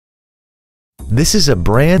This is a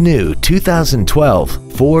brand new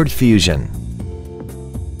 2012 Ford Fusion.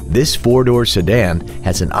 This four-door sedan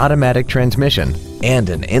has an automatic transmission and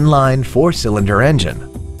an inline four-cylinder engine.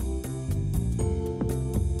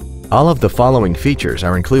 All of the following features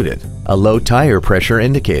are included: a low tire pressure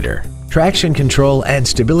indicator, traction control and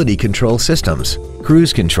stability control systems,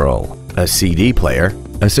 cruise control, a CD player,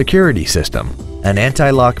 a security system, an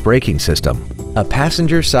anti-lock braking system, a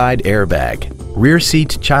passenger side airbag, rear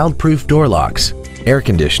seat child-proof door locks, air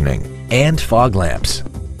conditioning, and fog lamps.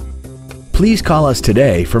 Please call us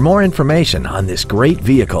today for more information on this great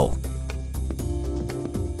vehicle.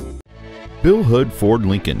 Bill Hood Ford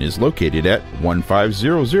Lincoln is located at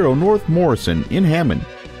 1500 North Morrison in Hammond.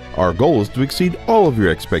 Our goal is to exceed all of your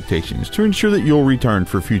expectations to ensure that you'll return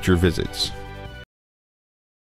for future visits.